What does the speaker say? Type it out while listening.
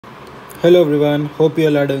Hello everyone, hope you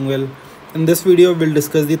all are doing well. In this video, we'll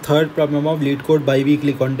discuss the third problem of Leetcode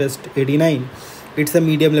BiWeekly contest 89. It's a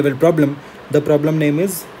medium level problem. The problem name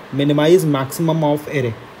is minimize maximum of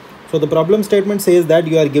array. So the problem statement says that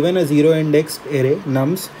you are given a zero indexed array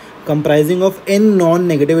nums comprising of n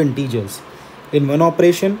non-negative integers. In one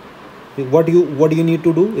operation, what you need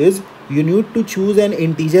to do is you need to choose an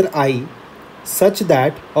integer I such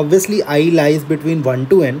that obviously I lies between 1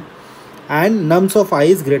 to n and nums of I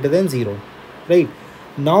is greater than 0, right?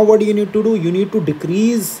 Now what you need to do, you need to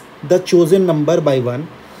decrease the chosen number by 1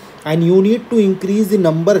 and you need to increase the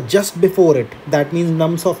number just before it. That means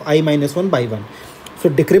nums of I minus 1 by 1. So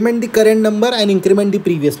decrement the current number and increment the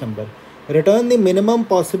previous number. Return the minimum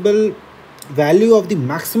possible value of the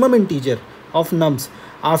maximum integer of nums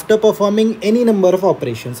after performing any number of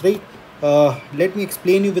operations, right? Let me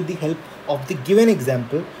explain you with the help of the given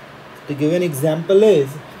example. The given example is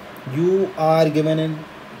you are given an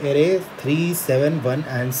array 3, 7, 1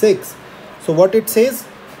 and 6. So what it says,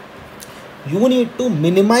 you need to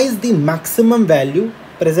minimize the maximum value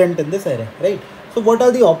present in this array, right? So what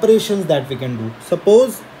are the operations that we can do?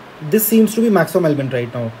 Suppose this seems to be maximum element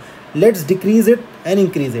right now. Let's decrease it and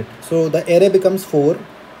increase it. So the array becomes 4,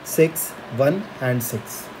 6, 1 and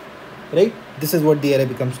 6, right? This is what the array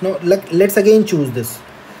becomes. Now let's again choose this.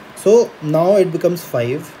 So now it becomes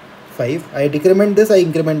 5. I decrement this, I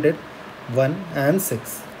increment it 1 and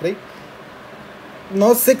 6, right?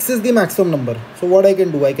 Now 6 is the maximum number. So what I can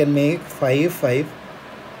do, I can make 5,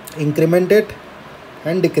 increment it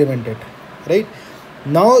and decrement it, right?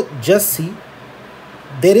 Now just see,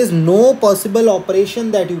 there is no possible operation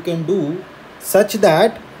that you can do such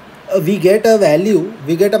that we get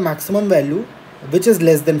a maximum value which is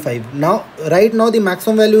less than 5. Now right now the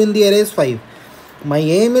maximum value in the array is 5. My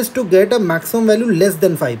aim is to get a maximum value less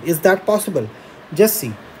than 5. Is that possible? Just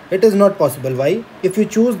see. It is not possible. Why? If you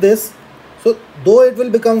choose this, so though it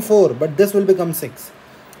will become 4, but this will become 6.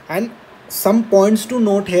 And some points to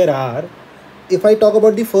note here are, if I talk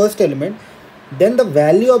about the first element, then the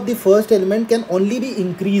value of the first element can only be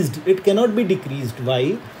increased. It cannot be decreased.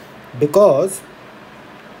 Why? Because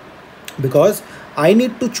I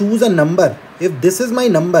need to choose a number. If this is my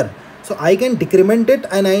number, so I can decrement it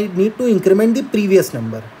and I need to increment the previous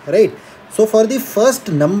number, right? So for the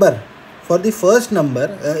first number,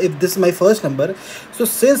 if this is my first number, so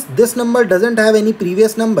since this number doesn't have any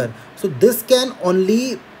previous number, so this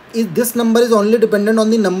number is only dependent on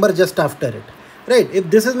the number just after it, right? If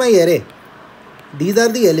this is my array, these are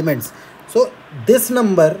the elements. So this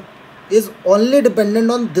number is only dependent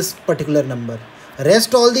on this particular number.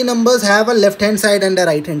 Rest all the numbers have a left hand side and a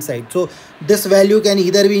right hand side. So this value can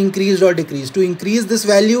either be increased or decreased. To increase this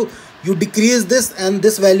value, you decrease this and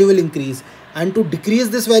this value will increase. And to decrease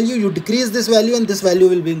this value, you decrease this value and this value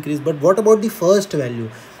will be increased. But what about the first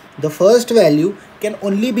value? The first value can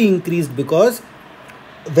only be increased because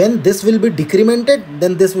when this will be decremented,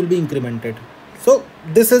 then this will be incremented. So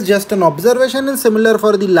this is just an observation, and similar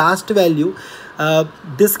for the last value,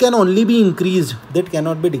 this can only be increased, that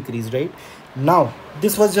cannot be decreased, right? Now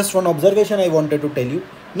this was just one observation I wanted to tell you.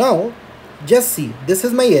 Now just see, this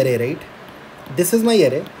is my array, right? This is my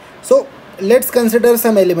array. So let's consider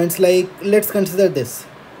some elements, like let's consider this,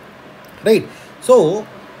 right? So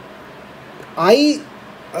I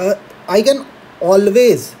can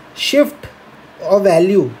always shift a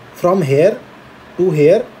value from here to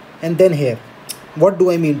here and then here. What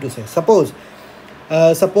do I mean to say? Suppose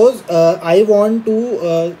I want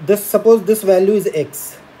to suppose this value is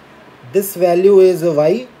x, this value is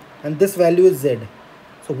y, and this value is z.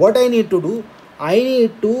 So what I need to do, I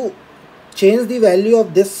need to change the value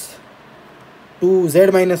of this to z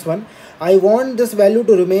minus 1. I want this value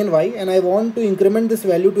to remain y and I want to increment this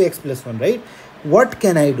value to x plus 1, right? What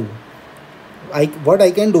can I do? What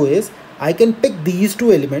I can do is I can pick these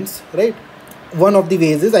two elements, right? One of the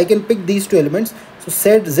ways is I can pick these two elements. So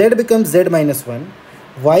z becomes z minus 1,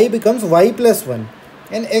 y becomes y plus 1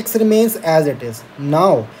 and x remains as it is.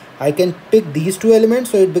 Now I can pick these two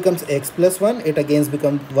elements, so it becomes x plus 1, it again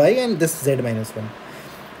becomes y, and this z minus 1.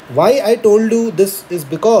 Why I told you this is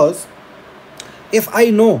because if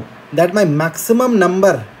I know that my maximum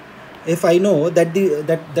number, if I know that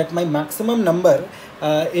that my maximum number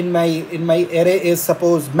in my array is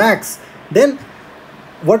suppose max, then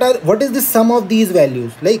what is the sum of these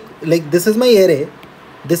values? Like this is my array,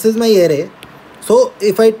 so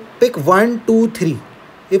if I pick 1, 2, 3,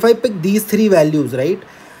 if I pick these three values, right,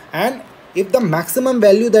 and if the maximum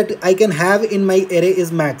value that I can have in my array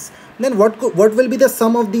is max, then what will be the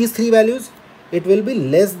sum of these three values? It will be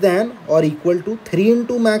less than or equal to 3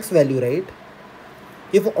 into max value, right?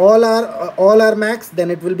 If all are max,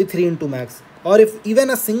 then it will be 3 into max. or if even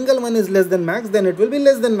a single one is less than max, then it will be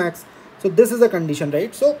less than max. So this is a condition,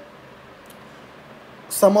 right? So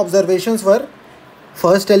some observations were,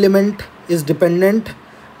 first element is dependent,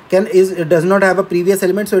 it does not have a previous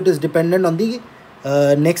element, so it is dependent on the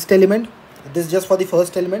next element. This is just for the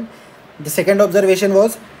first element. The second observation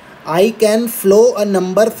was, I can flow a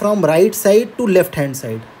number from right side to left hand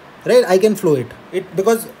side, right? I can flow it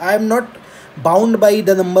because I am not bound by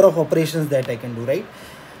the number of operations that I can do, right?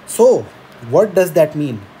 So what does that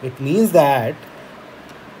mean? It means that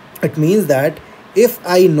if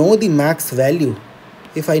I know the max value,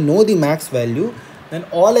 then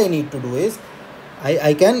all I need to do is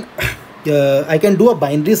I can do a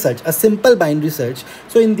binary search, a simple binary search.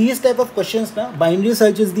 So in these type of questions now, binary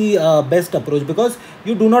search is the best approach, because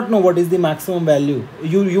you do not know what is the maximum value.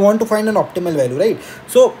 You want to find an optimal value, right?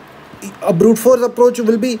 So a brute force approach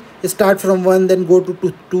will be start from 1, then go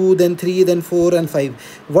to 2, then 3, then 4 and 5.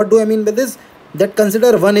 What do I mean by this? That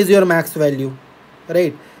consider 1 is your max value,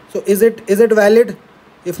 right? So is it valid?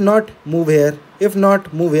 If not, move here. If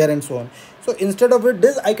not, move here, and so on. So instead of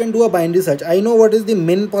this, I can do a binary search. I know what is the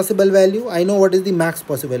min possible value. I know what is the max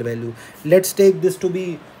possible value. Let's take this to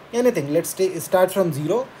be anything. Let's start from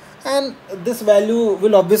 0. And this value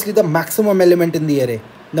will obviously the maximum element in the array.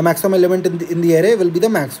 The maximum element in the array will be the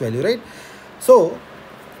max value, right? So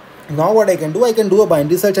now what I can do a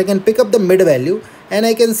binary search. I can pick up the mid value and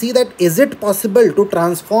I can see that is it possible to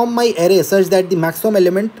transform my array such that the maximum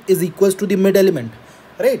element is equals to the mid element,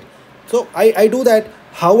 right? So I do that.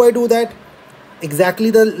 How I do that? Exactly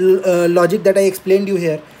the logic that I explained you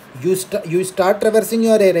here. You start traversing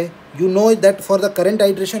your array. You know that for the current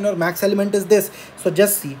iteration your max element is this. So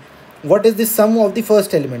just see what is the sum of the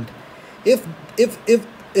first element. If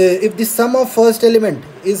the sum of first element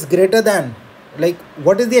is greater than, like,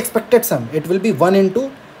 what is the expected sum? It will be 1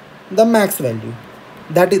 into the max value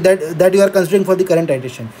that you are considering for the current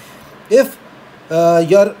iteration. If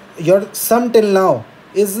your sum till now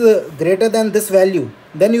is greater than this value,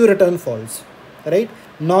 then you return false, right?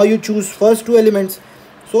 Now you choose first two elements.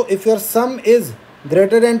 So if your sum is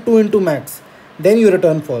greater than 2 into max, then you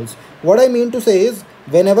return false. What I mean to say is,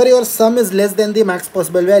 whenever your sum is less than the max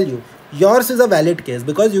possible value, yours is a valid case,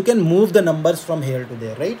 because you can move the numbers from here to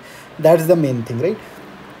there, right? That's the main thing, right?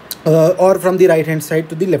 Or from the right hand side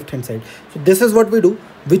to the left hand side. So this is what we do.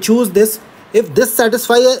 We choose this. If this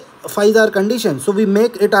satisfies our condition, so we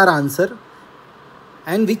make it our answer,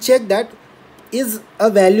 and we check that is a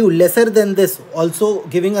value lesser than this also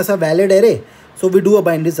giving us a valid array. So we do a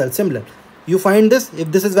binary search. Similar, you find this.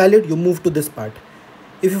 If this is valid, you move to this part.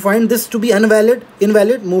 If you find this to be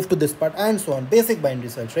invalid, move to this part, and so on. Basic binary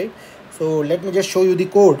search, right? So let me just show you the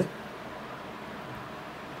code.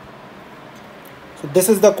 So this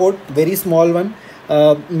is the code, very small one.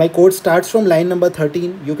 My code starts from line number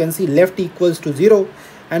 13. You can see left equals to 0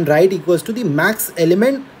 and right equals to the max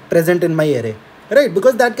element present in my array, right?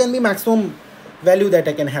 Because that can be maximum value that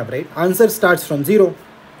I can have, right? Answer starts from 0.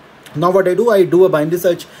 Now what I do a binary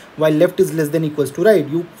search. While left is less than equals to right,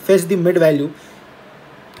 you fetch the mid value.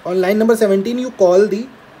 On line number 17, you call the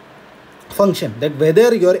function that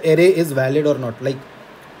whether your array is valid or not. Like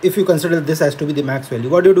if you consider this as to be the max value,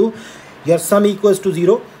 what do? Your sum equals to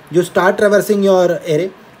 0. You start traversing your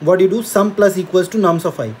array. What do you do? Sum plus equals to nums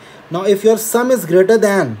of I. Now if your sum is greater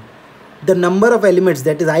than the number of elements,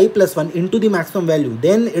 that is I plus 1 into the maximum value,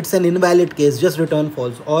 then it's an invalid case, just return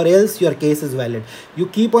false, or else your case is valid. You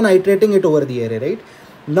keep on iterating it over the array, right?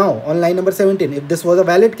 Now on line number 17, if this was a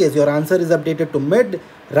valid case, your answer is updated to mid,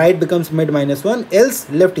 right becomes mid minus 1, else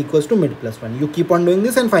left equals to mid plus 1. You keep on doing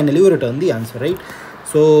this and finally you return the answer, right?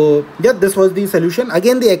 So yeah, this was the solution.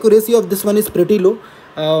 Again, the accuracy of this one is pretty low.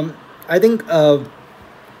 I think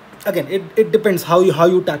again, it depends how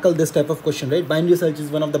you tackle this type of question, right? Binary search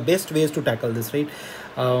is one of the best ways to tackle this, right?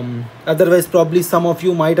 Otherwise probably some of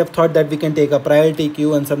you might have thought that we can take a priority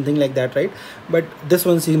queue and something like that, right? But this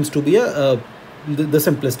one seems to be the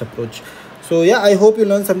simplest approach. So yeah, I hope you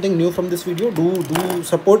learned something new from this video. Do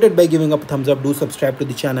support it by giving up a thumbs up. Do subscribe to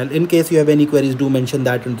the channel. In case you have any queries, do mention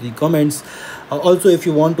that into the comments. Also, if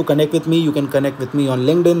you want to connect with me, you can connect with me on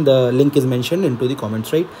LinkedIn. The link is mentioned into the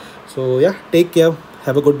comments, right? So yeah, take care.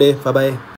 Have a good day. Bye bye.